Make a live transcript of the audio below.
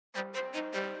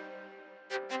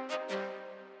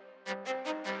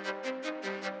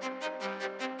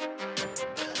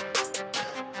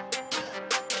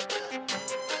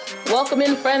Welcome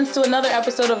in, friends, to another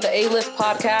episode of the A-List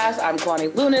podcast. I'm Kwani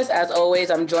Lunis. As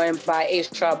always, I'm joined by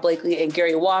Aisha Blakely and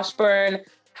Gary Washburn.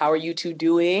 How are you two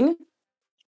doing?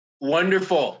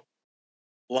 Wonderful.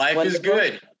 Life is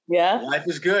good. Yeah? Life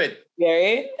is good.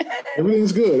 Gary?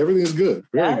 Everything's good. Everything's good.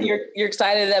 Very good. You're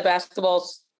excited that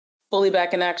basketball's fully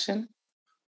back in action?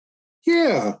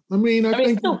 Yeah. I mean, I think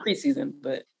it's still preseason,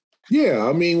 but... Yeah,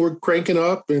 I mean, we're cranking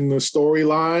up in the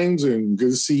storylines and good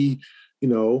to see,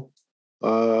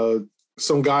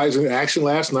 some guys in action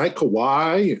last night,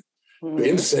 Kawhi,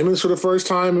 Ben Simmons for the first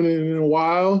time in a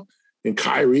while, and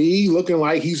Kyrie looking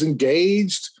like he's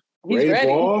engaged, ready to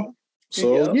ball.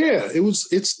 So,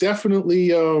 it's definitely,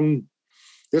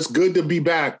 it's good to be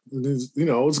back.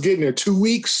 It's getting there 2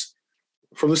 weeks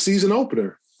from the season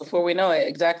opener. Before we know it,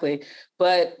 exactly.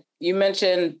 But you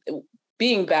mentioned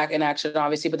being back in action,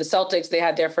 obviously, but the Celtics, they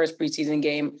had their first preseason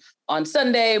game on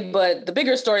Sunday. But the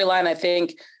bigger storyline, I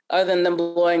think, other than them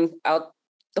blowing out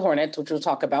the Hornets, which we'll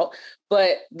talk about,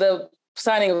 but the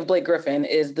signing of Blake Griffin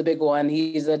is the big one.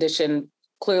 He's an addition.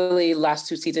 Clearly, last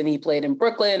two seasons he played in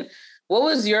Brooklyn. What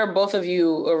was both of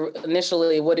you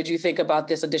initially, what did you think about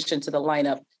this addition to the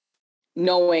lineup,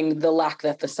 knowing the lack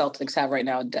that the Celtics have right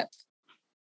now in depth?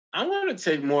 I want to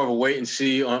take more of a wait and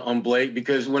see on Blake,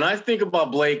 because when I think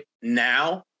about Blake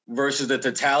now versus the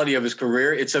totality of his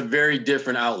career, it's a very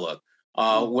different outlook.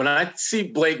 When I see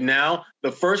Blake now,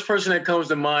 the first person that comes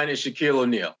to mind is Shaquille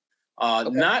O'Neal.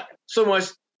 Not so much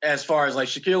as far as like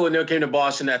Shaquille O'Neal came to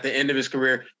Boston at the end of his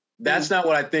career. That's not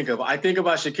what I think of. I think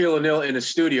about Shaquille O'Neal in the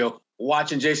studio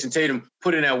watching Jason Tatum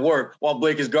put in that work while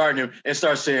Blake is guarding him and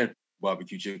starts saying,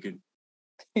 barbecue chicken.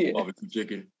 Yeah. Barbecue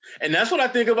chicken. And that's what I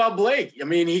think about Blake. I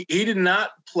mean, he did not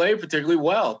play particularly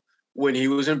well when he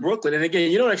was in Brooklyn. And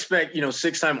again, you don't expect,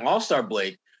 six-time All-Star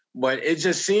Blake, but it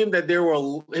just seemed that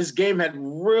his game had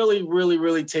really, really,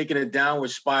 really taken a downward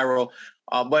spiral.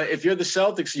 But if you're the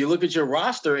Celtics, you look at your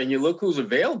roster and you look who's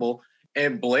available,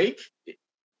 and Blake,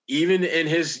 even in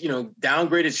his,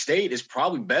 downgraded state, is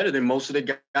probably better than most of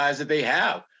the guys that they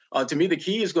have. To me, the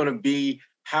key is going to be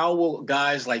how will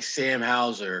guys like Sam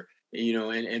Hauser,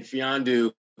 and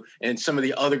Fiondu and some of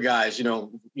the other guys, Noah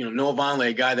Vonleh,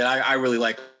 a guy that I really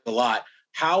like a lot,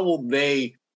 how will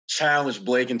they challenge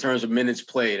Blake in terms of minutes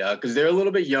played? Because they're a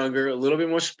little bit younger, a little bit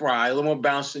more spry, a little more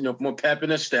bounce, more pep in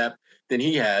their step than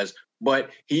he has.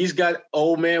 But he's got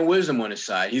old man wisdom on his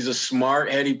side. He's a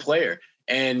smart, heady player.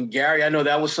 And Gary, I know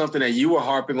that was something that you were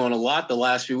harping on a lot the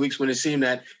last few weeks when it seemed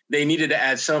that they needed to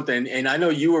add something. And I know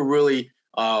you were really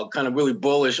kind of really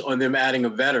bullish on them adding a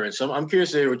veteran. So I'm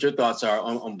curious to hear what your thoughts are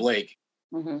on Blake.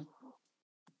 Mm-hmm.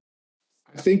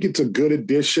 I think it's a good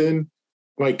addition.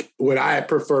 Like, what I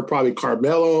prefer probably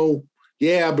Carmelo.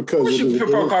 Yeah, because you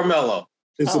prefer Carmelo.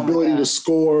 His ability to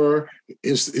score,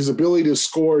 his ability to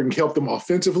score and help them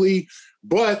offensively.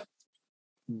 But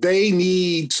they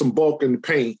need some bulk in the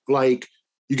paint. Like,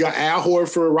 you got Al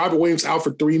Horford, Robert Williams out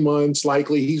for 3 months,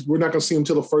 likely. We're not going to see him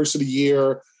until the first of the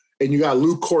year. And you got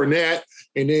Luke Cornett,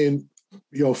 and then,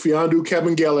 Fiondu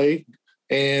Kabengele,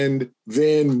 and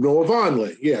then Noah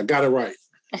Vonleh. Yeah, got it right.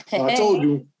 I told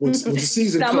you when the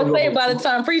season comes. I'm going to say by the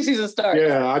time preseason starts.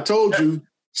 Yeah, I told you.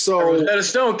 So Rosetta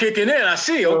Stone kicking in. I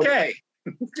see. Okay.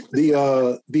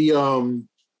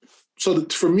 So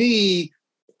for me,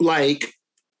 like,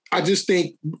 I just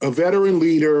think a veteran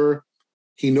leader,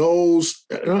 he knows.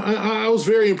 I was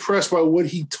very impressed by what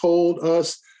he told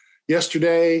us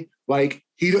yesterday. Like,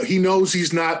 he knows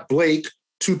he's not Blake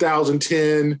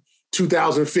 2010,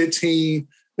 2015,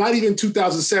 not even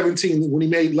 2017 when he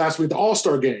made last week the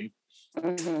All-Star game.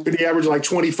 Mm-hmm. But he averaged like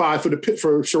 25 for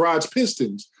Sherrod's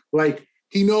Pistons. Like,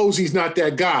 he knows he's not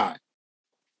that guy.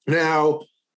 Now,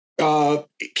 can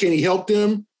he help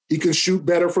them? He can shoot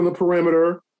better from the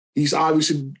perimeter. He's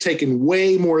obviously taken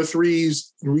way more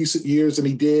threes in recent years than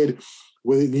he did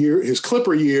with his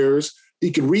Clipper years. He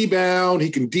can rebound.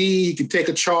 He can he can take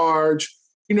a charge.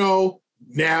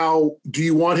 Now, do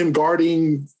you want him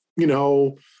guarding,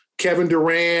 Kevin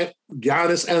Durant,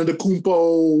 Giannis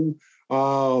Antetokounmpo,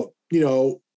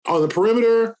 on the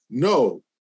perimeter? No.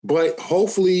 But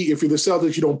hopefully, if you're the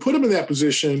Celtics, you don't put him in that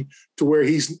position to where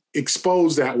he's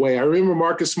exposed that way. I remember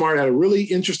Marcus Smart had a really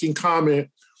interesting comment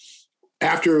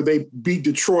after they beat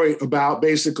Detroit about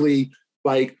basically,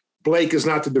 like, Blake is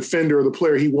not the defender or the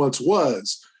player he once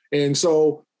was. And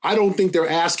so I don't think they're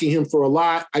asking him for a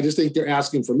lot. I just think they're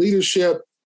asking for leadership,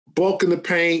 bulk in the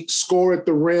paint, score at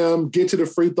the rim, get to the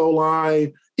free throw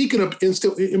line. He can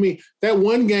instill. I mean, that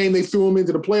one game they threw him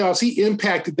into the playoffs, he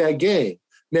impacted that game.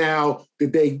 Now,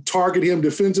 did they target him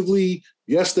defensively?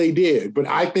 Yes, they did. But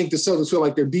I think the Celtics feel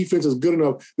like their defense is good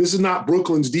enough. This is not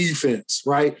Brooklyn's defense,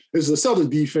 right? This is the Celtics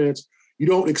defense. You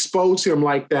don't expose him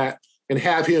like that and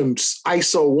have him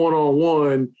ISO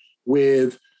one-on-one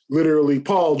with literally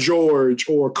Paul George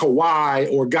or Kawhi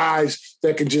or guys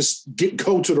that can just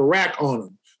go to the rack on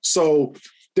him. So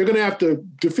they're going to have to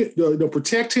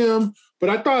protect him. But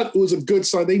I thought it was a good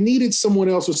sign. They needed someone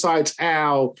else besides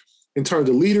Al in terms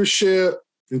of leadership,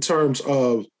 in terms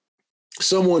of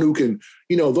someone who can,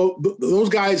 those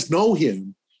guys know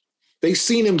him. They've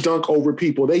seen him dunk over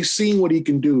people. They've seen what he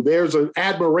can do. There's an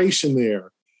admiration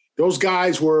there. Those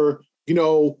guys were,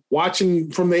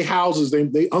 watching from their houses,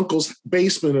 they uncle's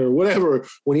basement or whatever,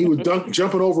 when he was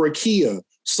jumping over a Kia.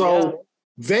 So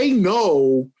they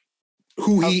know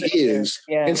who he is.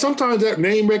 Yeah. And sometimes that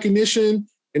name recognition,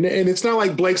 and it's not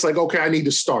like Blake's like, okay, I need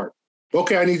to start.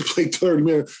 Okay, I need to play 30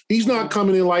 minutes. He's not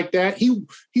coming in like that. He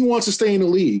wants to stay in the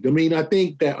league. I mean, I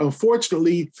think that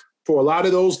unfortunately for a lot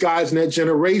of those guys in that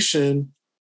generation,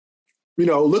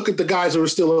 look at the guys that are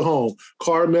still at home.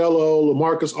 Carmelo,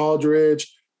 LaMarcus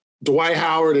Aldridge, Dwight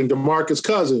Howard, and DeMarcus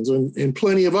Cousins, and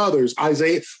plenty of others.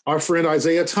 Our friend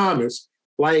Isaiah Thomas.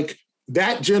 Like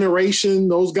that generation,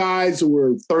 those guys who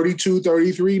were 32,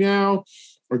 33 now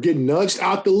are getting nudged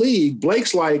out the league.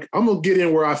 Blake's like, I'm going to get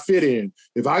in where I fit in.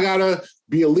 If I got to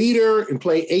be a leader and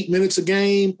play 8 minutes a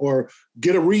game or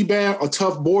get a rebound, a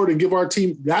tough board, and give our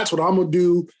team, that's what I'm going to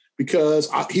do, because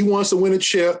he wants to win a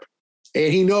chip.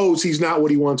 And he knows he's not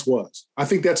what he once was. I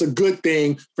think that's a good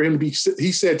thing for him to be.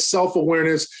 He said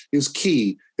self-awareness is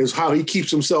key, is how he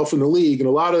keeps himself in the league. And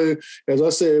a lot of, as I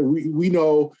said, we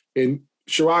know, and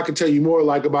Sherrod can tell you more,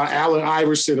 like about Allen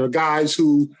Iverson, or guys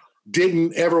who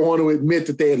didn't ever want to admit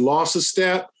that they had lost a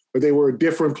step or they were a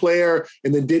different player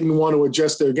and then didn't want to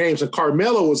adjust their games. And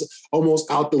Carmelo was almost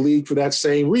out the league for that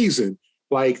same reason.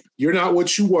 Like, you're not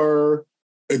what you were,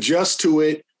 adjust to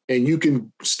it, and you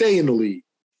can stay in the league.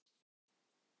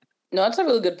 No, that's a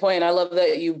really good point. I love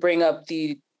that you bring up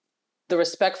the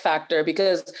respect factor,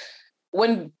 because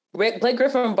when Blake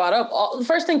Griffin brought up, the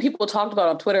first thing people talked about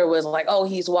on Twitter was like, oh,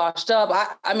 he's washed up.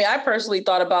 I mean, I personally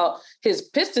thought about his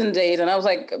Piston days, and I was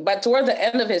like, but toward the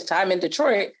end of his time in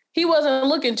Detroit, he wasn't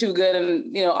looking too good.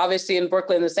 And, obviously in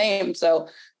Brooklyn, the same. So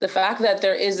the fact that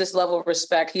there is this level of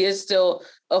respect, he is still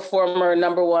a former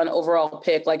number 1 overall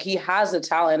pick. Like, he has the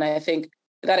talent. I think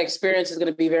that experience is going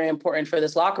to be very important for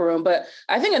this locker room. But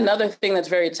I think another thing that's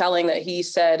very telling that he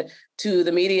said to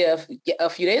the media a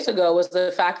few days ago was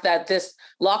the fact that this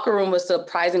locker room was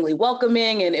surprisingly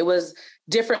welcoming, and it was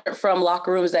different from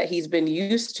locker rooms that he's been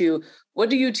used to. What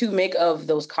do you two make of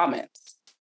those comments?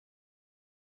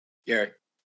 Gary?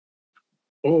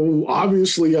 Oh,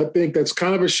 obviously, I think that's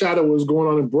kind of a shadow of what's going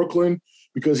on in Brooklyn,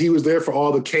 because he was there for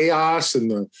all the chaos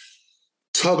and the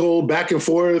tuggle back and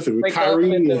forth, and with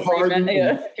Kyrie and Harden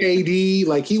and KD.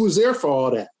 Like, he was there for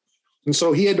all that. And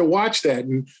so he had to watch that.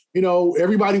 And,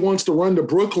 everybody wants to run to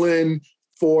Brooklyn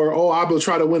for, I will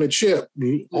try to win a chip.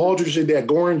 Aldridge did that.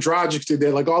 Goran Dragic did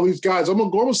that. Like, all these guys, I'm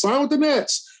going to sign with the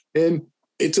Nets. And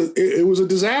it was a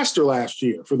disaster last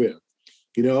year for them,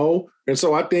 And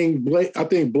so I think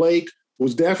Blake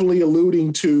was definitely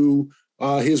alluding to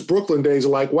his Brooklyn days. Are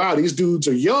like, wow, these dudes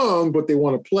are young, but they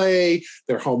want to play.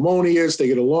 They're harmonious. They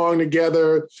get along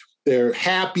together. They're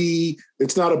happy.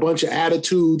 It's not a bunch of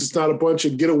attitudes. It's not a bunch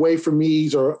of get away from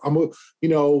me's, or I'll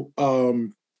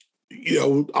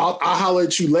holler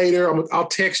at you later. I'll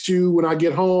text you when I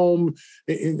get home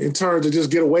in terms of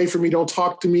just get away from me. Don't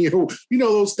talk to me.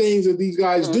 Those things that these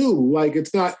guys do. Like,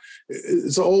 it's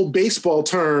an old baseball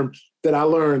term that I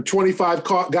learned, 25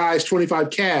 guys,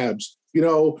 25 cabs.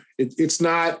 It's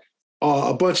not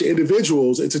a bunch of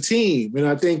individuals. It's a team. And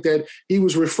I think that he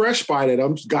was refreshed by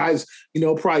that. Guys,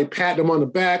 probably patting him on the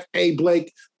back. Hey,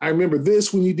 Blake, I remember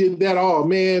this when you did that. Oh,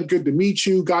 man, good to meet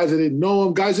you. Guys that didn't know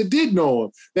him, guys that did know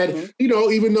him. That,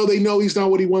 even though they know he's not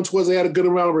what he once was, they had a good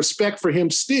amount of respect for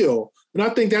him still. And I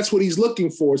think that's what he's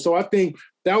looking for. So I think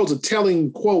that was a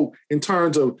telling quote in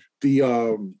terms of the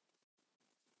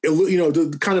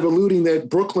kind of alluding that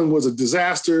Brooklyn was a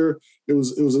disaster. It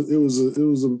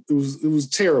was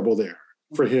terrible there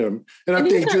for him. And I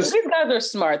think these guys are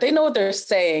smart. They know what they're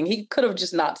saying. He could have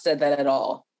just not said that at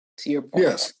all, to your point.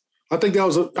 Yes. I think that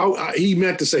was he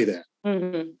meant to say that.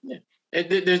 Mm-hmm. Yeah.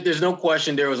 There's no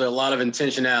question there was a lot of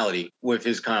intentionality with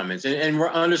his comments, and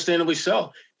understandably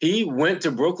so. He went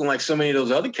to Brooklyn like so many of those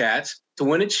other cats to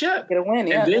win a chip. Get a win,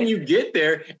 yeah. And then you get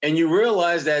there and you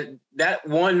realize that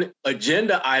one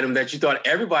agenda item that you thought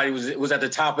everybody was at the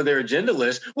top of their agenda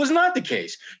list was not the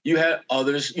case. You had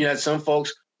others, you had some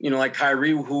folks, like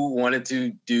Kyrie, who wanted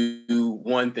to do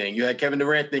one thing. You had Kevin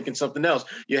Durant thinking something else.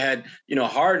 You had,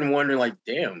 Harden wondering like,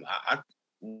 damn,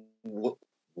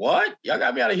 what? Y'all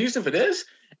got me out of Houston for this?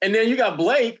 And then you got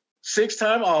Blake,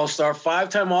 6-time All-Star,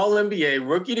 5-time All-NBA,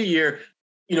 Rookie of the Year,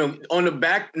 on the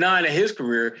back nine of his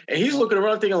career, and he's looking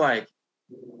around thinking like,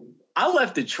 I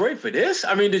left Detroit for this.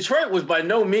 I mean, Detroit was by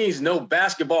no means no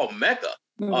basketball mecca.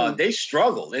 They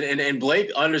struggled, and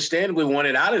Blake understandably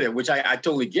wanted out of there, which I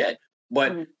totally get.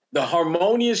 But the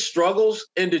harmonious struggles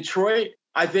in Detroit,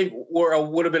 I think,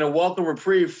 would have been a welcome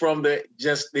reprieve from the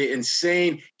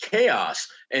insane chaos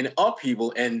and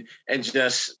upheaval and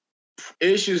just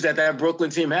issues that Brooklyn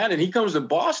team had. And he comes to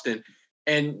Boston,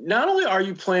 and not only are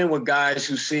you playing with guys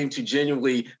who seem to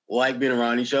genuinely like being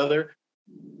around each other,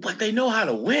 but they know how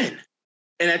to win.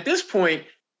 And at this point,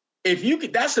 if you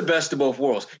could, that's the best of both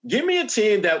worlds. Give me a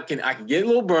team that I can get a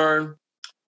little burn,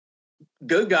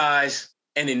 good guys,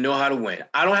 and they know how to win.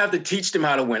 I don't have to teach them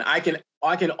how to win. I can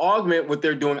augment what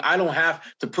they're doing. I don't have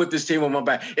to put this team on my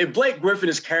back. If Blake Griffin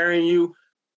is carrying you,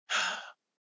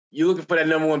 you're looking for that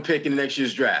number one pick in the next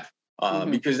year's draft.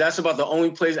 Because that's about the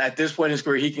only place at this point in his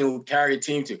career he can carry a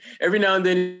team to. Every now and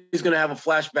then he's going to have a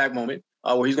flashback moment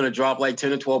where he's going to drop like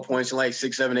 10 or 12 points in like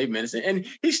 6, 7, 8 minutes. And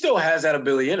he still has that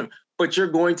ability in him. But you're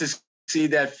going to see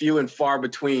that few and far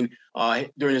between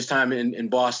during his time in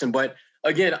Boston. But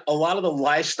again, a lot of the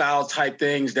lifestyle type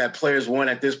things that players want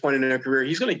at this point in their career,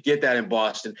 he's going to get that in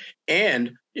Boston.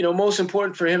 And, most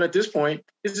important for him at this point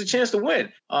is a chance to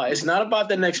win. It's not about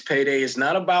the next payday. It's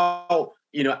not about,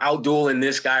 out-dueling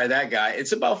this guy or that guy.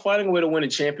 It's about finding a way to win a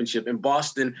championship. In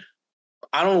Boston,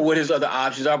 I don't know what his other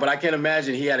options are, but I can't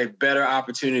imagine he had a better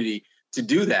opportunity to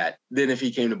do that than if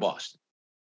he came to Boston.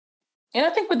 And I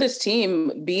think with this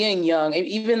team being young,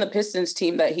 even the Pistons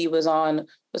team that he was on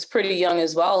was pretty young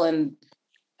as well. And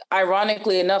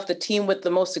ironically enough, the team with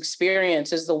the most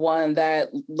experience is the one that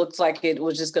looks like it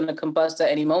was just going to combust at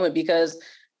any moment, because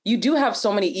you do have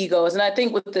so many egos. And I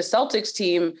think with the Celtics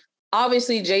team,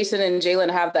 obviously Jason and Jalen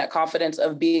have that confidence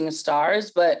of being stars,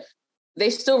 but they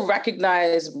still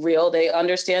recognize real. They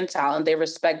understand talent. They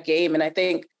respect game. And I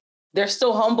think they're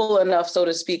still humble enough, so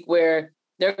to speak, where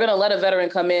they're going to let a veteran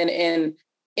come in and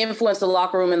influence the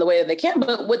locker room in the way that they can,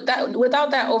 but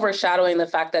without that overshadowing the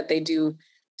fact that they do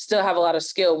still have a lot of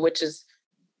skill, which is,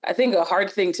 I think, a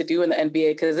hard thing to do in the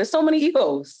NBA because there's so many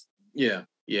egos. Yeah.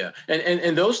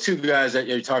 And those two guys that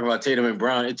you're talking about, Tatum and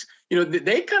Brown, it's,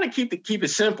 they kind of keep it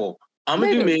simple. I'm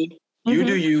going to do me, you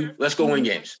do you, let's go win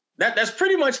games. That's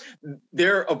pretty much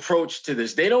their approach to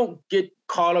this. They don't get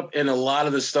caught up in a lot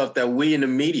of the stuff that we in the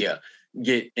media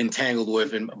get entangled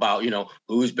with and about,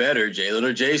 who's better, Jalen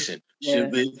or Jason? Yeah.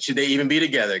 Should they even be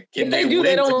together? Can if they do,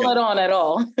 they don't let on at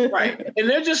all. Right. And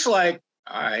they're just like,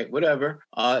 all right, whatever.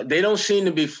 They don't seem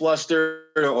to be flustered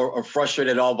or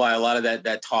frustrated at all by a lot of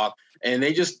that talk. And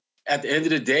they just, at the end of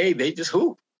the day, they just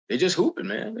hoop. They just hooping,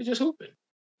 man. They just hooping.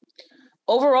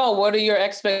 Overall, what are your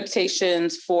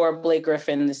expectations for Blake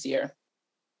Griffin this year?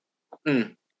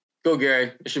 Go,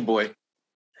 Gary. It's your boy.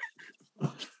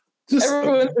 Just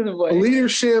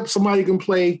leadership, somebody can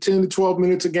play 10 to 12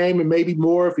 minutes a game and maybe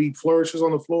more if he flourishes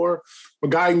on the floor. A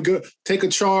guy can go, take a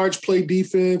charge, play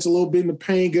defense, a little bit in the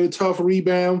paint, get a tough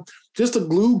rebound. Just a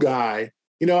glue guy.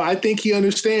 I think he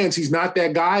understands he's not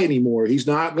that guy anymore. He's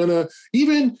not going to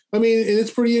and it's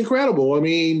pretty incredible.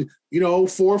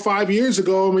 4 or 5 years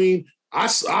ago,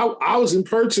 I was in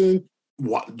person.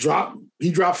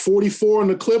 He dropped 44 on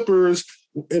the Clippers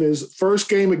in his first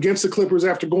game against the Clippers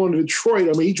after going to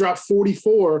Detroit. He dropped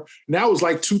 44, and that was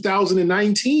like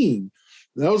 2019.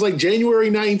 That was like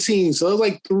January 19. So that was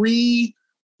like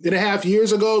 3.5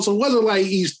 years ago. So it wasn't like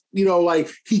he's, like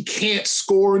he can't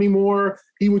score anymore.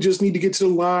 He would just need to get to the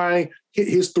line.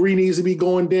 His three needs to be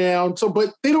going down.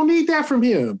 But they don't need that from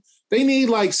him. They need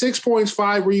like 6 points,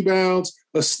 5 rebounds,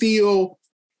 a steal,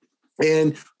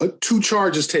 and 2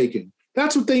 charges taken.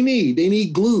 That's what they need. They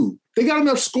need glue. They got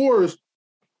enough scores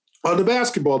on the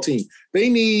basketball team. They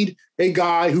need a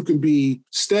guy who can be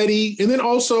steady and then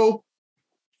also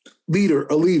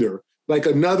a leader, like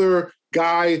another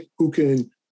guy who can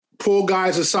pull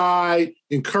guys aside,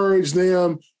 encourage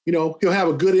them. He'll have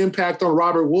a good impact on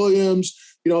Robert Williams.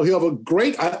 He'll have a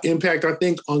great impact, I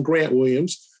think, on Grant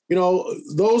Williams.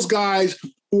 Those guys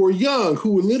who are young,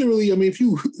 who are literally, if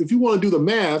you want to do the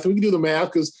math, we can do the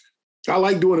math because I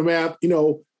like doing the math.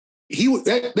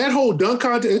 That whole dunk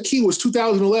contest, key was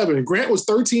 2011, and Grant was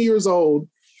 13 years old,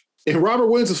 and Robert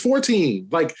Williams is 14.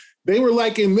 Like they were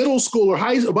like in middle school or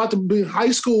about to be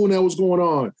high school when that was going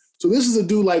on. So this is a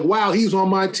dude like, wow, he's on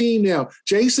my team now.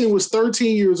 Jason was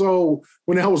 13 years old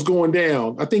when that was going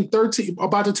down. I think 13,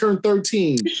 about to turn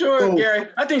 13. You sure, Gary?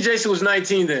 I think Jason was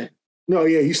 19 then. No,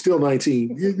 yeah, he's still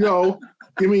 19.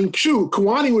 Shoot,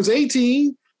 Kawani was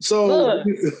 18. So,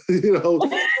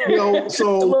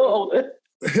 so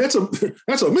that's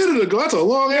a minute ago. That's a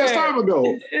long ass time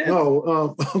ago.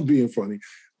 No, I'm being funny.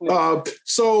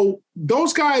 So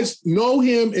those guys know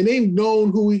him, and they've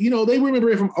known who, they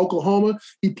remember him from Oklahoma.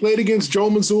 He played against Joe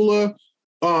Mazzulla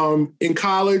in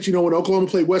college, when Oklahoma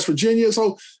played West Virginia.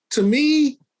 So to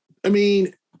me,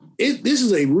 this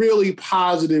is a really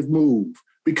positive move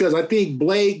because I think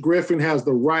Blake Griffin has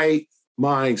the right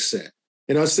mindset.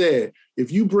 And I said,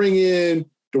 if you bring in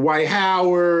Dwight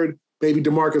Howard, maybe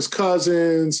DeMarcus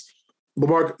Cousins,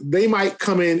 they might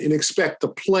come in and expect to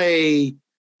play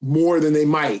more than they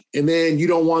might. And then you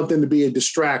don't want them to be a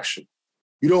distraction.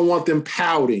 You don't want them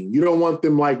pouting. You don't want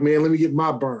them like, man, let me get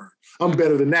my burn. I'm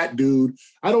better than that dude.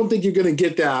 I don't think you're going to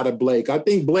get that out of Blake. I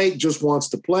think Blake just wants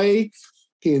to play.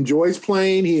 He enjoys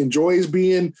playing. He enjoys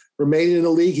remaining in the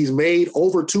league. He's made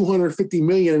over $250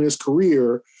 million in his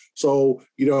career. So,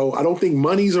 I don't think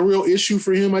money's a real issue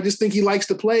for him. I just think he likes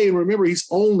to play. And remember, he's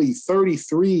only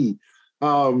 33.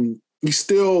 He's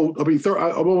still,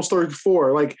 almost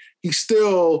 34. Like, he's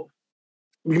still,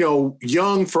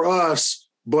 young for us,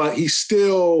 but he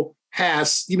still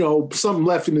has, something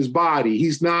left in his body.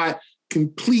 He's not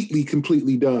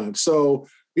completely done. So,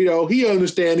 he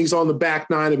understands he's on the back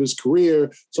nine of his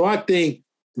career. So I think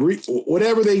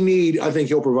whatever they need, I think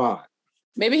he'll provide.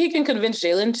 Maybe he can convince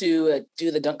Jalen to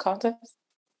do the dunk contest?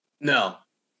 No,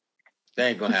 that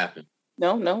ain't going to happen.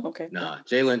 No, okay.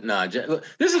 Jalen.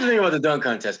 This is the thing about the dunk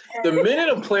contest. The minute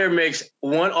a player makes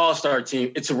one all-star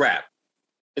team, it's a wrap.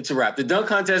 The dunk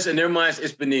contest, in their minds,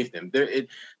 is beneath them. The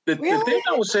thing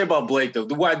I will say about Blake, though,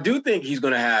 what I do think he's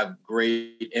going to have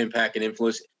great impact and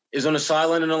influence is on the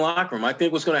sideline in the locker room. I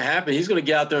think what's going to happen, he's going to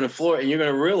get out there on the floor, and you're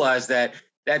going to realize that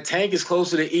tank is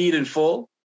closer to E than full,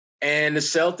 and the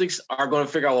Celtics are going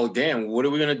to figure out, well, damn, what are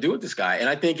we going to do with this guy? And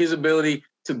I think his ability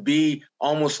to be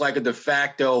almost like a de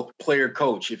facto player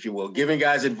coach, if you will, giving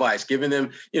guys advice, giving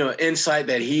them, insight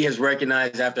that he has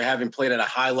recognized after having played at a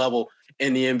high level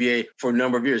in the NBA for a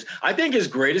number of years. I think his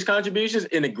greatest contributions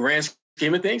in the grand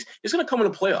scheme of things is going to come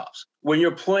in the playoffs when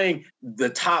you're playing the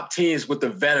top teams with the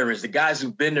veterans, the guys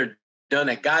who've been there, done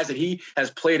that, guys that he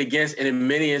has played against and in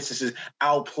many instances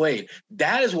outplayed.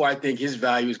 That is where I think his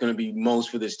value is going to be most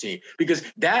for this team. Because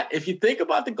if you think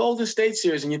about the Golden State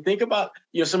series and you think about,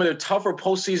 some of their tougher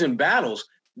postseason battles,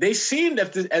 they seemed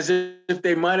as if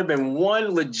they might have been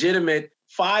one legitimate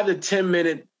 5 to 10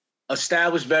 minute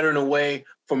established veteran away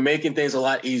from making things a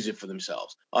lot easier for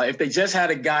themselves. If they just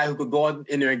had a guy who could go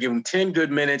in there and give them 10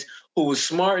 good minutes, who was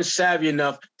smart and savvy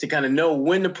enough to kind of know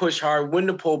when to push hard, when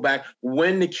to pull back,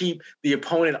 when to keep the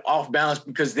opponent off balance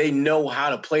because they know how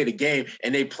to play the game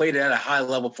and they played it at a high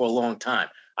level for a long time.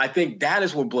 I think that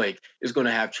is where Blake is going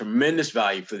to have tremendous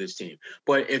value for this team.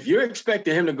 But if you're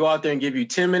expecting him to go out there and give you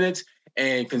 10 minutes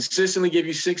and consistently give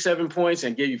you 6-7 points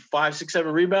and give you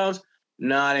 5-6-7 rebounds, it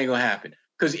ain't going to happen.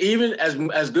 Because even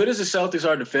as good as the Celtics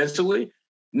are defensively,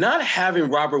 not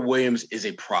having Robert Williams is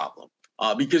a problem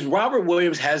because Robert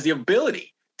Williams has the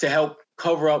ability to help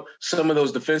cover up some of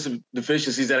those defensive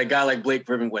deficiencies that a guy like Blake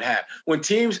Griffin would have. When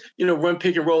teams, run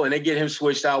pick and roll and they get him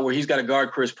switched out where he's got to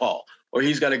guard Chris Paul or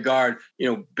he's got to guard,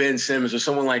 Ben Simmons or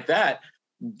someone like that,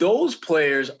 those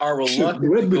players are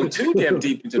reluctant to go too damn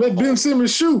deep into the Let Ben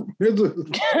Simmons shoot.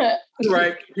 You're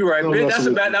right. Ben,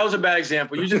 that was a bad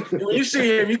example. When you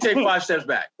see him, you take 5 steps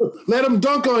back. Let him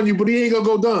dunk on you, but he ain't gonna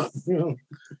go dunk.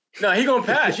 No, he's gonna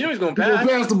pass. He's gonna pass. He's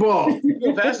gonna pass the ball. He's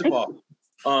gonna pass the ball.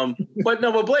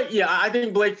 But Blake, I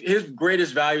think Blake, his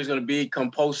greatest value is gonna be come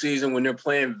postseason when they're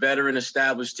playing veteran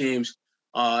established teams.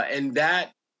 And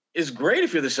that is great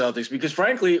if you're the Celtics, because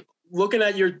frankly, looking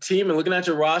at your team and looking at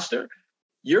your roster,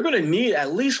 you're going to need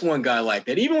at least one guy like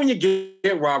that. Even when you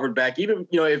get Robert back, even,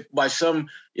 if by some,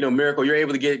 miracle you're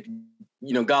able to get,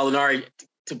 Gallinari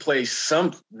to play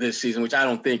some this season, which I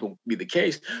don't think will be the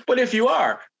case. But if you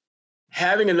are,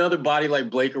 having another body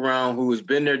like Blake around who has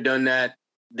been there, done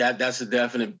that's a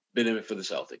definite benefit for the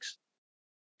Celtics.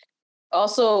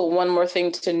 Also, one more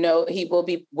thing to note, he will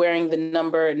be wearing the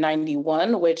number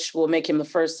 91, which will make him the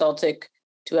first Celtic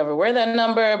to ever wear that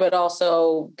number. But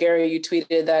also, Gary, you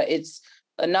tweeted that it's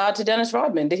a nod to Dennis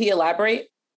Rodman. Did he elaborate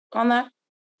on that?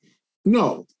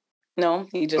 No,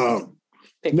 he just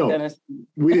picked Dennis.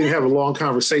 We didn't have a long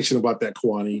conversation about that,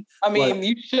 Kwani.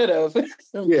 You should have.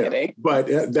 Kidding.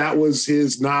 But that was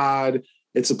his nod.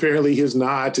 It's apparently his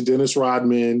nod to Dennis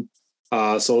Rodman.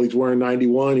 So he's wearing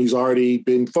 91. He's already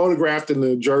been photographed in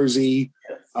the jersey.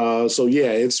 So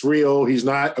it's real. He's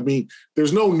not.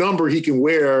 There's no number he can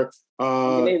wear.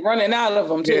 They're running out of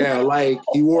them too. Yeah, like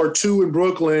he wore 2 in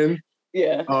Brooklyn.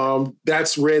 Yeah.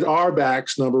 That's Red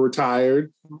Auerbach's number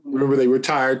retired. Remember, they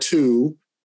retired 2.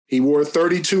 He wore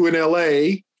 32 in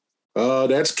LA.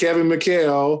 That's Kevin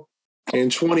McHale.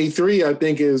 And 23, I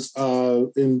think, is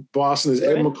in Boston is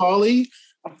Ed McCauley,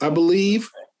 I believe.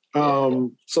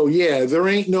 So yeah, there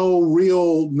ain't no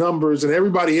real numbers, and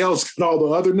everybody else got all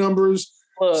the other numbers.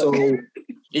 Look. So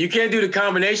You can't do the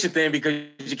combination thing because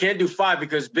you can't do 5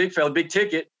 because big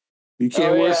ticket. you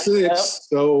can't wear 6. Yep.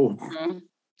 So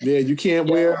yeah, you can't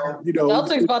wear.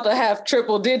 Celtics about to have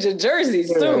triple-digit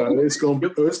jerseys soon. It's gonna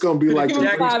be like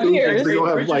 5 years. They're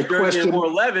gonna have like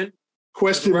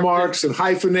question marks and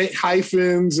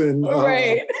hyphens and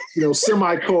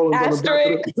semicolons on the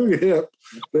back of the,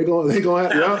 They're gonna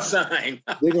have sign.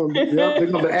 They're gonna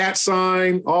have the at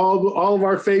sign, all of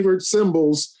our favorite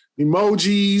symbols,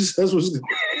 emojis. That's what's and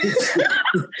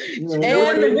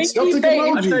the winky face.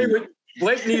 I'll tell you what,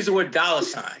 Blake needs the word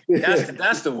 $sign.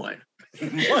 That's the one.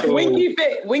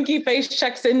 Winky face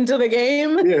checks into the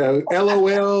game. Yeah,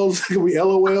 LOLs. It could be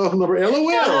LOL number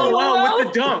LOL with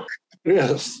the dunk.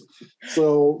 Yes.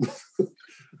 So,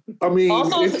 I mean,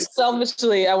 also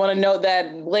selfishly, I want to note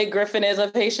that Blake Griffin is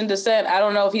of Haitian descent. I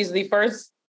don't know if he's the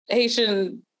first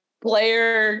Haitian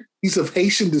player. He's of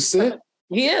Haitian descent?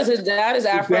 He is. His dad is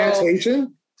Afro. His dad's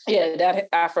Haitian? Yeah, dad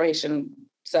Afro-Haitian.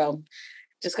 So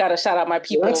just got to shout out my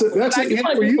people. That's an in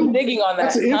for you. Digging on that.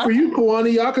 That's an in for you,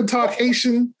 Kawani. Y'all can talk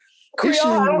Haitian.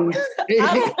 Creole.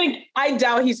 I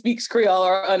doubt he speaks Creole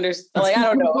or understand. Like, I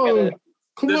don't know.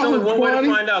 There's only one way to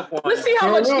find out, Kawani. Let's see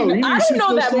how much. I don't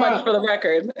know that much for the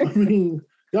record. I mean,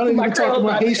 y'all didn't even talk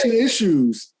about Haitian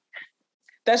issues.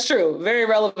 That's true. Very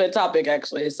relevant topic,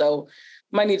 actually. So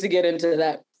might need to get into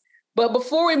that. But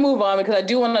before we move on, because I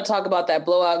do want to talk about that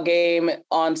blowout game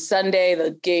on Sunday,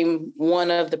 the game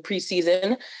 1 of the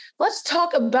preseason, let's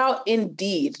talk about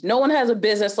Indeed. No one has a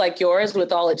business like yours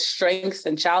with all its strengths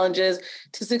and challenges.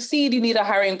 To succeed, you need a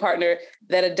hiring partner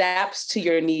that adapts to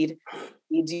your needs.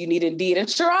 You need Indeed. And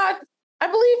Sherrod, I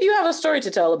believe you have a story to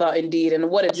tell about Indeed and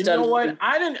what it's done. You know what?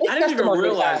 I didn't even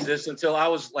realize this until I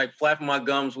was like flapping my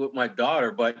gums with my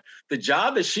daughter. But the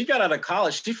job that she got out of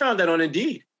college, she found that on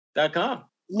Indeed.com.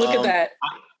 Look at that.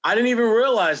 I didn't even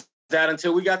realize that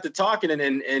until we got to talking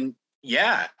and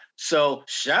yeah. So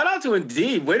shout out to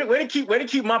Indeed. Way to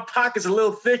keep my pockets a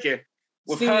little thicker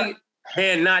with her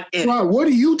hand not in. Right, what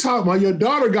are you talking about? Your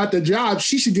daughter got the job.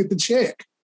 She should get the check.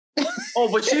 Oh,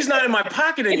 but she's not in my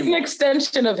pocket anymore. It's an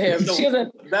extension of him. So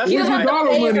where's your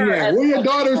daughter's money at? Where's your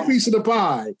daughter's piece of the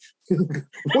pie?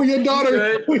 Where your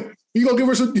daughter? You gonna give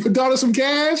your daughter some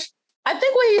cash? I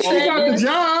think what he said got the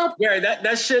job. Yeah,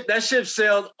 that ship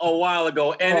sailed a while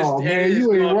ago. And man,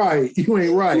 you ain't right. You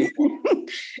ain't right.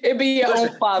 It'd be your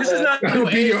own father. This is not It'd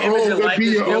be your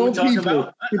own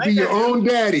people. It'd be your own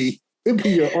daddy. It'd be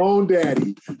your own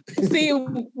daddy. See,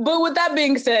 but with that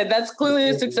being said, that's clearly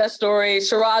a success story.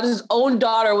 Sherrod's own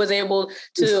daughter was able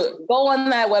to go on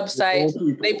that website.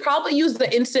 They probably use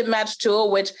the instant match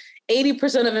tool, which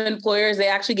 80% of employers, they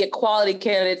actually get quality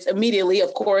candidates immediately.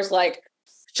 Of course, like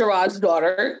Sherrod's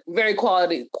daughter, very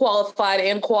qualified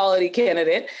and quality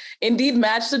candidate. Indeed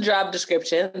matched the job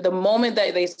description. The moment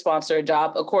that they sponsor a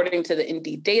job, according to the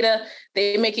Indeed data,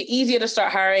 they make it easier to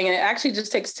start hiring. And it actually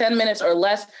just takes 10 minutes or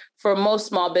less for most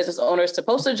small business owners to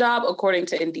post a job, according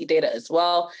to Indeed data as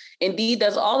well. Indeed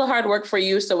does all the hard work for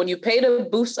you. So when you pay to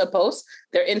boost a post,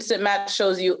 their instant match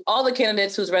shows you all the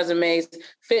candidates whose resumes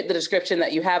fit the description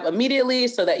that you have immediately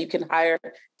so that you can hire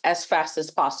as fast as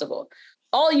possible.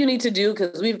 All you need to do,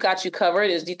 because we've got you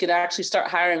covered, is you can actually start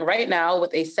hiring right now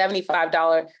with a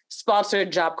 $75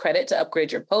 sponsored job credit to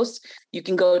upgrade your post. You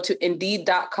can go to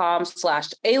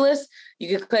Indeed.com/A-list.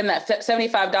 You can claim that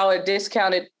 $75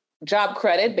 discounted job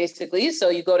credit, basically. So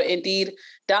you go to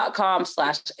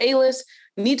Indeed.com/A-list.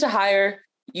 Need to hire,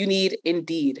 you need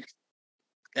Indeed.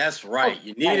 That's right.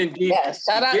 You need Indeed. Yes.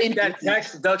 Shout out Indeed. That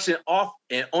tax deduction off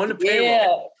and on the payroll.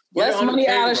 Yeah. Less money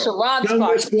out of Sherrod's pocket.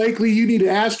 Young Miss Blakely, you need to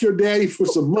ask your daddy for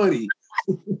some money.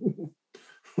 Been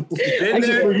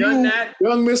there, done that.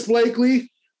 Young Miss Blakely,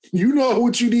 you know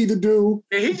what you need to do.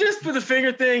 Yeah, he just put the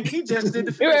finger thing. He just did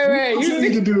the finger thing. Right. You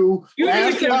need to do.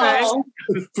 Ask God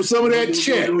for some of that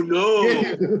check. No.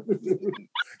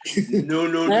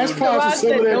 Ask God for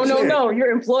some of that check. No.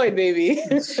 You're employed, baby.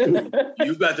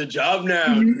 You got the job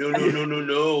now.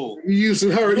 No. You using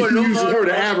her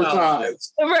to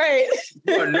advertise. Right.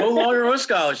 You are no longer on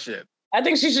scholarship. I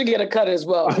think she should get a cut as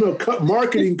well. I know,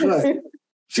 marketing cut.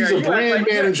 She's a brand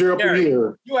manager up in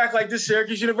here. You act like this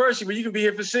Syracuse University, but you can be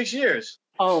here for 6 years.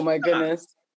 Oh, my goodness.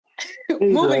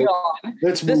 Moving on.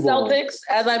 The Celtics,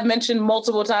 as I've mentioned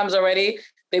multiple times already,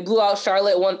 they blew out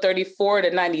Charlotte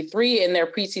 134-93 in their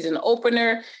preseason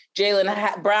opener.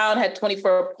 Jaylen Brown had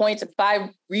 24 points and 5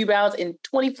 rebounds in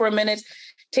 24 minutes.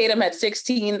 Tatum had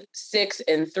 16, 6,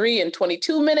 and 3 in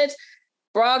 22 minutes.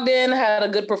 Brogdon had a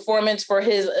good performance for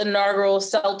his inaugural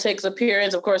Celtics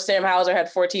appearance. Of course, Sam Hauser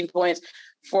had 14 points,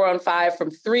 4-on-5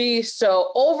 from 3.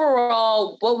 So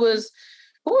overall, who was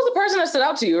the person that stood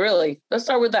out to you, really? Let's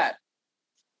start with that.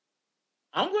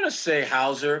 I'm going to say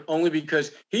Hauser, only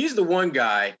because he's the one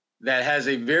guy that has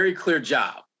a very clear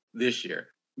job this year,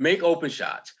 make open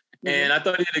shots. Mm-hmm. And I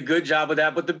thought he did a good job of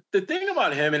that. But the thing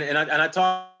about him, and I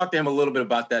talked to him a little bit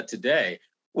about that today,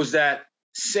 was that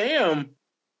Sam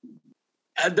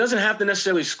doesn't have to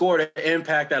necessarily score to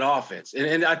impact that offense.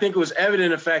 And I think it was evident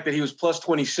in the fact that he was plus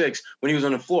 26 when he was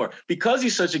on the floor. Because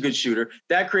he's such a good shooter,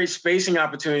 that creates spacing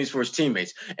opportunities for his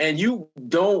teammates. And you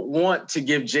don't want to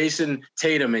give Jason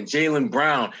Tatum and Jaylen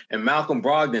Brown and Malcolm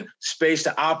Brogdon space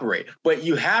to operate. But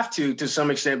you have to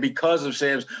some extent, because of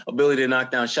Sam's ability to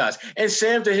knock down shots. And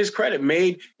Sam, to his credit,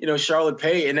 made Charlotte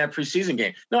pay in that preseason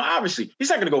game. Now, obviously, he's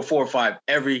not going to go 4 or 5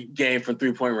 every game from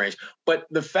three-point range. But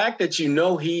the fact that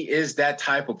he is that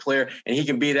type of player and he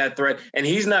can be that threat, and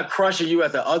he's not crushing you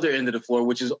at the other end of the floor,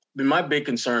 which has been my big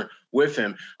concern with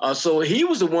him. So he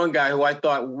was the one guy who I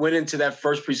thought went into that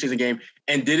first preseason game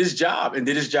and did his job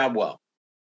well.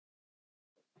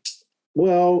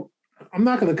 Well, I'm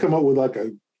not going to come up with like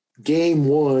a game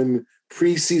 1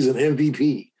 preseason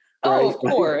MVP. Right? Oh, of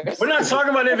course. We're not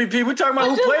talking about MVP. We're talking about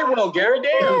who played well, Gary.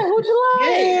 Damn. Yeah, who'd you like?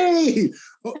 Hey!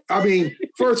 I mean,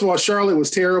 first of all, Charlotte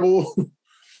was terrible.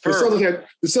 The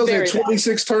Celtics had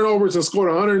 26 turnovers and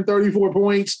scored 134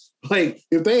 points. Like,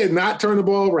 if they had not turned the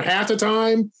ball over half the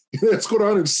time, they scored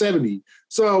 170.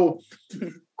 So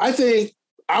I think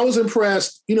I was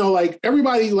impressed. Like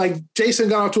everybody, like Jason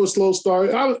got off to a slow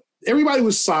start. Everybody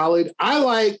was solid. I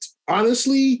liked,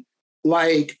 honestly,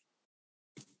 like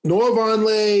Noah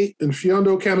Vonleh and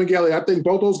Fiondo Kamengele. I think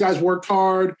both those guys worked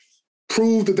hard,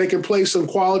 proved that they can play some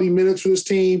quality minutes for this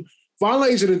team. Vonleh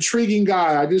is an intriguing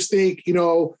guy. I just think,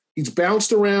 he's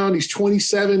bounced around. He's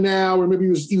 27 now. Remember,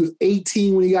 he was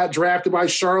 18 when he got drafted by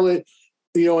Charlotte,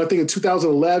 I think in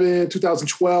 2011,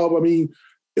 2012. I mean,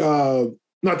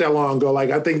 not that long ago, like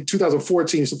I think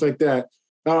 2014, something like that.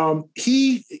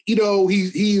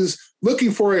 He's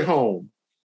looking for a home.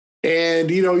 And,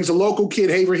 he's a local kid,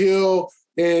 Haverhill.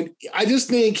 And I just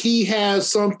think he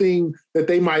has something that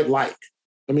they might like.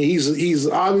 I mean, he's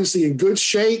obviously in good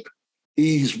shape.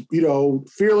 He's,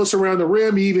 fearless around the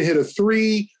rim. He even hit a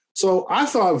 3. So I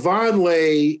thought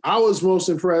Vonleh, I was most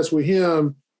impressed with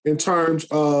him in terms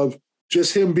of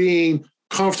just him being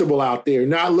comfortable out there,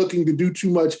 not looking to do too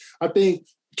much. I think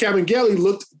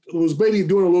Kamengele was maybe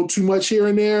doing a little too much here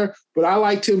and there, but I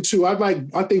liked him too. I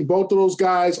think both of those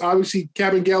guys, obviously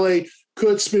Kamengele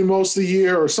could spend most of the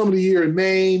year or some of the year in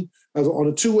Maine on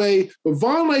a 2-way. But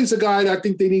Vonleh's a guy that I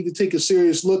think they need to take a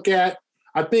serious look at.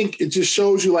 I think it just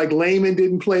shows you like Layman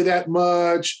didn't play that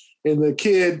much. And the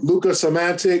kid, Luka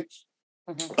Samantic,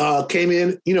 came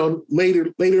in,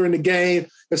 later in the game.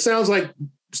 It sounds like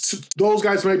those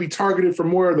guys might be targeted for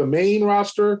more of the main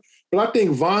roster. But I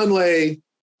think Vonleh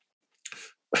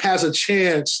has a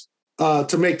chance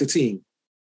to make the team.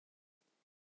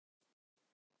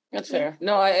 That's fair.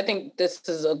 No, I think this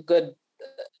is a good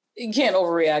 – you can't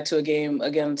overreact to a game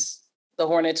against the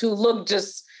Hornets, who look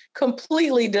just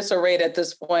completely disarrayed at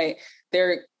this point.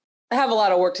 They have a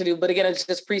lot of work to do, but again, it's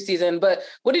just preseason. But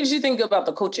what did you think about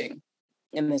the coaching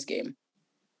in this game?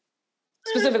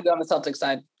 Specifically on the Celtics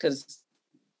side, because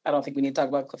I don't think we need to talk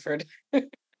about Clifford.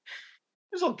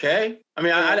 It's okay. I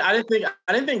mean, yeah. I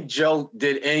didn't think Joe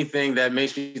did anything that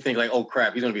makes me think like, oh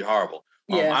crap, he's going to be horrible.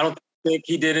 Yeah. I don't think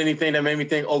he did anything that made me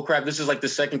think, oh crap, this is like the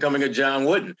second coming of John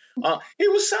Wooden. He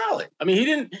was solid. I mean, he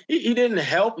didn't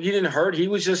help, he didn't hurt, he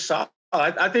was just solid.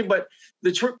 I think, but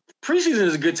the preseason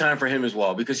is a good time for him as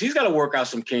well, because he's got to work out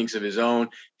some kinks of his own.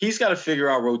 He's got to figure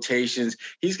out rotations.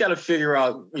 He's got to figure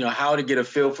out, how to get a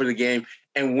feel for the game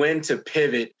and when to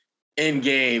pivot in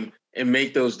game and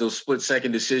make those split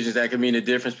second decisions that can mean the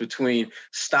difference between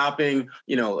stopping,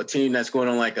 a team that's going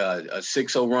on like a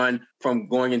 6-0 run from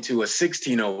going into a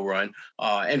 16-0 run,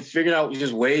 and figuring out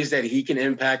just ways that he can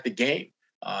impact the game.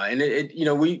 And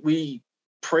we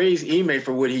praise Ime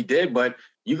for what he did, but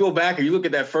you go back and you look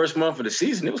at that first month of the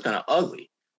season, it was kind of ugly.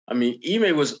 I mean,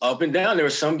 Ime was up and down. There were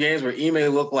some games where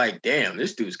Ime looked like, damn,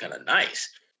 this dude's kind of nice.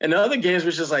 And the other games were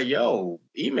just like, yo,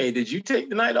 Ime, did you take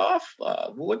the night off?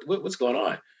 What's going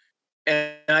on?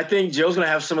 And I think Joe's going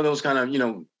to have some of those kind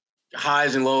of,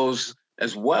 highs and lows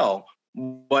as well.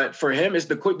 But for him,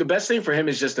 the best thing for him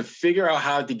is just to figure out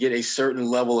how to get a certain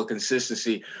level of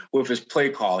consistency with his play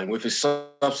calling, with his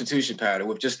substitution pattern,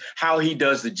 with just how he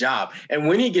does the job. And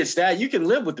when he gets that, you can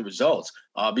live with the results,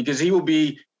 because he will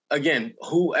be, again,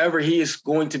 whoever he is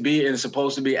going to be and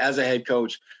supposed to be as a head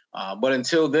coach. But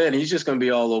until then, he's just going to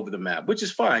be all over the map, which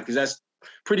is fine, because that's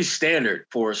pretty standard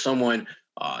for someone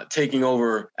taking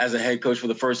over as a head coach for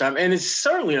the first time. And it's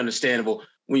certainly understandable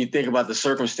when you think about the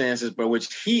circumstances by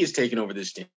which he is taking over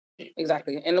this team.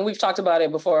 Exactly. And we've talked about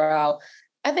it before, how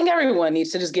I think everyone needs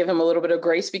to just give him a little bit of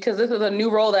grace, because this is a new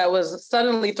role that was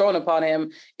suddenly thrown upon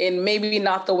him in maybe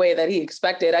not the way that he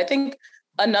expected. I think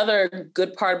another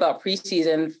good part about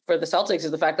preseason for the Celtics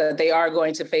is the fact that they are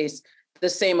going to face the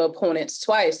same opponents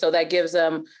twice. So that gives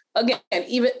them, again,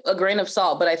 even a grain of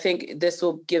salt. But I think this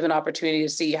will give an opportunity to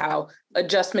see how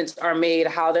adjustments are made,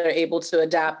 how they're able to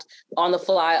adapt on the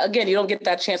fly. Again, you don't get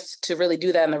that chance to really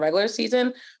do that in the regular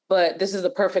season, but this is the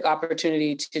perfect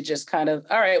opportunity to just kind of,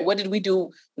 all right, what did we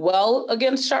do well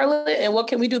against Charlotte and what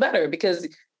can we do better? Because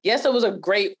yes, it was a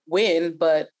great win,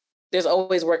 but there's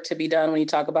always work to be done when you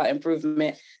talk about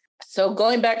improvement. So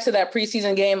going back to that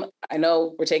preseason game, I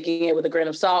know we're taking it with a grain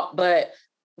of salt, but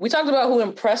we talked about who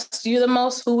impressed you the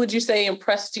most. Who would you say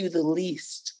impressed you the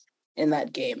least in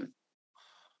that game?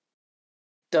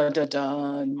 Dun, dun,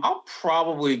 dun. I'll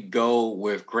probably go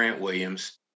with Grant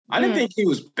Williams. I didn't think he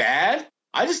was bad.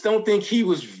 I just don't think he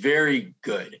was very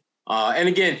good. And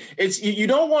again, it's you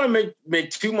don't want to make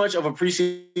too much of a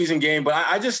preseason game, but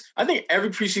I think every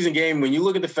preseason game, when you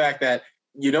look at the fact that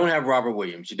you don't have Robert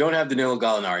Williams, you don't have Danilo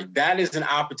Gallinari, that is an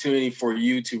opportunity for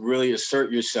you to really assert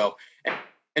yourself.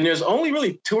 And there's only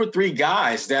really 2 or 3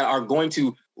 guys that are going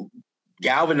to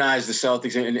galvanize the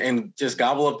Celtics and just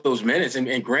gobble up those minutes.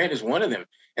 And Grant is one of them.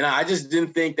 And I just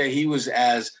didn't think that he was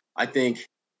as, I think,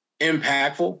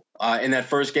 impactful in that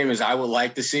first game as I would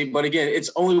like to see. But again,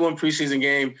 it's only one preseason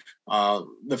game.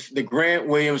 The Grant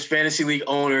Williams Fantasy League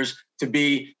owners to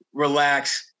be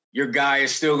relaxed. Your guy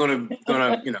is still gonna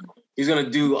he's gonna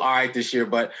do all right this year.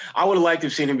 But I would have liked to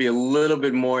have seen him be a little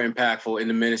bit more impactful in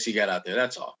the minutes he got out there.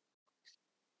 That's all.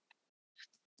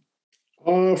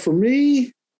 For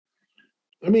me,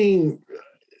 I mean,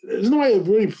 there's nobody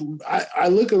really. I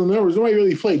look at the numbers. Nobody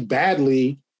really played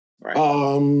badly. Right.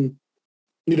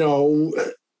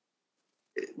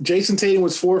 Jason Tatum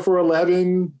was 4 for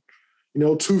 11.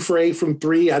 2 for 8 from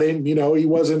 3. I didn't. He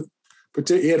wasn't.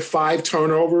 He had 5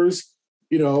 turnovers.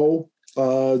 So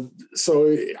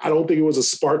I don't think it was a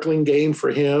sparkling game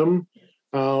for him.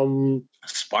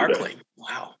 Sparkling.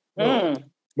 Wow.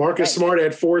 Marcus Smart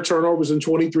had 4 turnovers in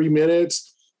 23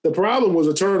 minutes. The problem was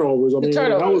the turnovers. I mean,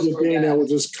 that was a thing that was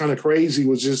just kind of crazy,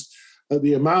 was just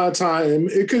the amount of time.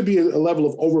 It could be a level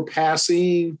of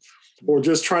overpassing or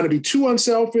just trying to be too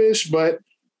unselfish, but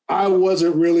I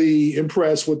wasn't really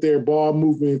impressed with their ball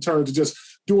movement in terms of just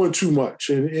doing too much.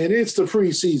 And it's the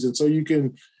preseason, so you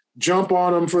can jump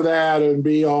on them for that and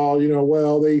be all,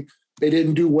 well, they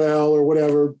didn't do well or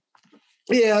whatever.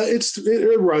 Yeah, it's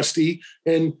rusty.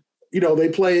 And, they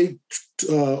play,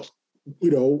 3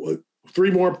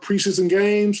 more preseason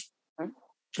games.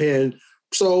 And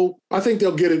so I think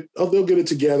they'll get it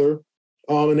together.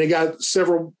 And they got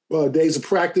several days of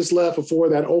practice left before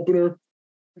that opener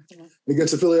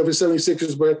against the Philadelphia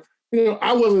 76ers. But,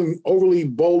 I wasn't overly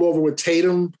bowled over with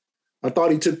Tatum. I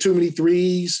thought he took too many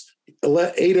threes.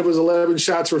 8 of his 11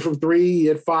 shots were from 3. He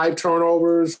had 5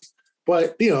 turnovers.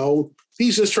 But,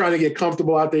 he's just trying to get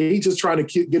comfortable out there. He's just trying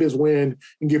to get his win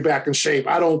and get back in shape.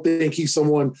 I don't think he's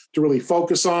someone to really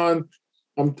focus on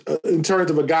in terms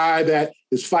of a guy that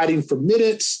is fighting for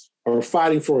minutes or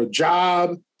fighting for a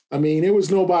job. I mean, there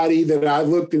was nobody that I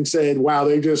looked and said, wow,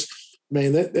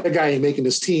 that guy ain't making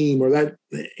this team, or that,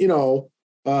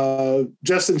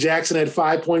 Justin Jackson had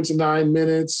 5 points in 9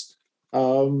 minutes. I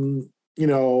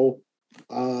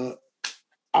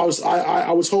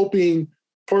was hoping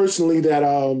personally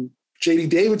that J.D.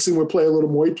 Davidson would play a little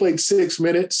more. He played 6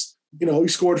 minutes. He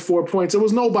scored 4 points. There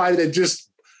was nobody that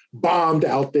just bombed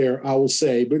out there, I would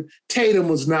say. But Tatum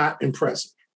was not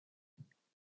impressive.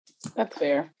 That's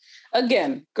fair.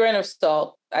 Again, grain of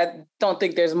salt. I don't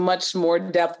think there's much more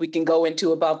depth we can go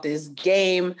into about this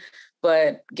game.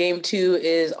 But game 2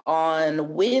 is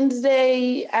on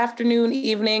Wednesday afternoon,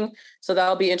 evening. So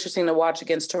that'll be interesting to watch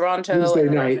against Toronto. Wednesday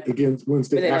night against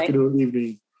Wednesday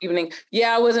afternoon, evening.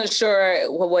 Yeah, I wasn't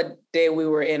sure what day we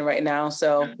were in right now.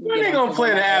 So when are they gonna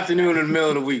play in the afternoon in the middle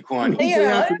of the week, Kwani?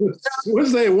 Yeah.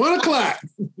 Wednesday, 1 o'clock.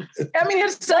 I mean,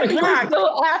 it's still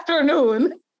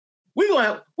afternoon. We're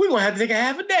gonna have to take a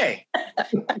half a day.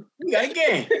 We got a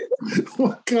game.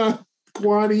 Oh God,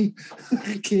 Kwani,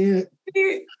 I can't.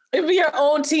 It'd be your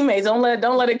own teammates. Don't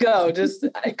let it go.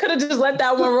 I could have just let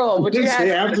that one roll. But you had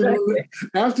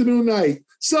afternoon night.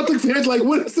 Celtics fans like,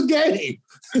 what is the game?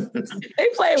 They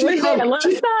play Wednesday at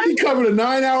lunchtime. He covered a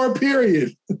 9-hour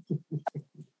period.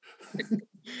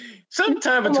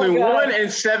 Sometime between 1 and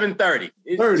 7:30.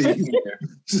 30.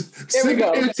 There we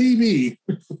go. TV.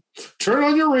 Turn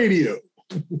on your radio.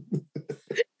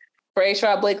 For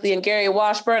Ashraf Blakely and Gary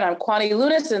Washburn, I'm Kwani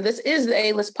Lunis, and this is the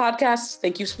A-List Podcast.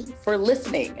 Thank you for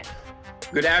listening.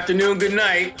 Good afternoon, good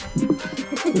night.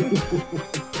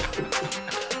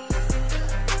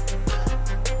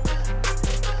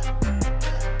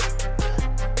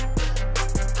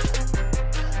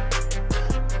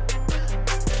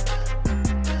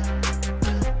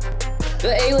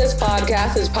 The A-List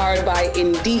Podcast is powered by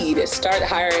Indeed. Start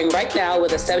hiring right now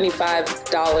with a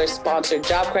 $75 sponsored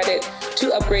job credit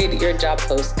to upgrade your job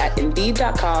post at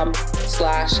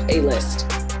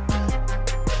Indeed.com/A-List.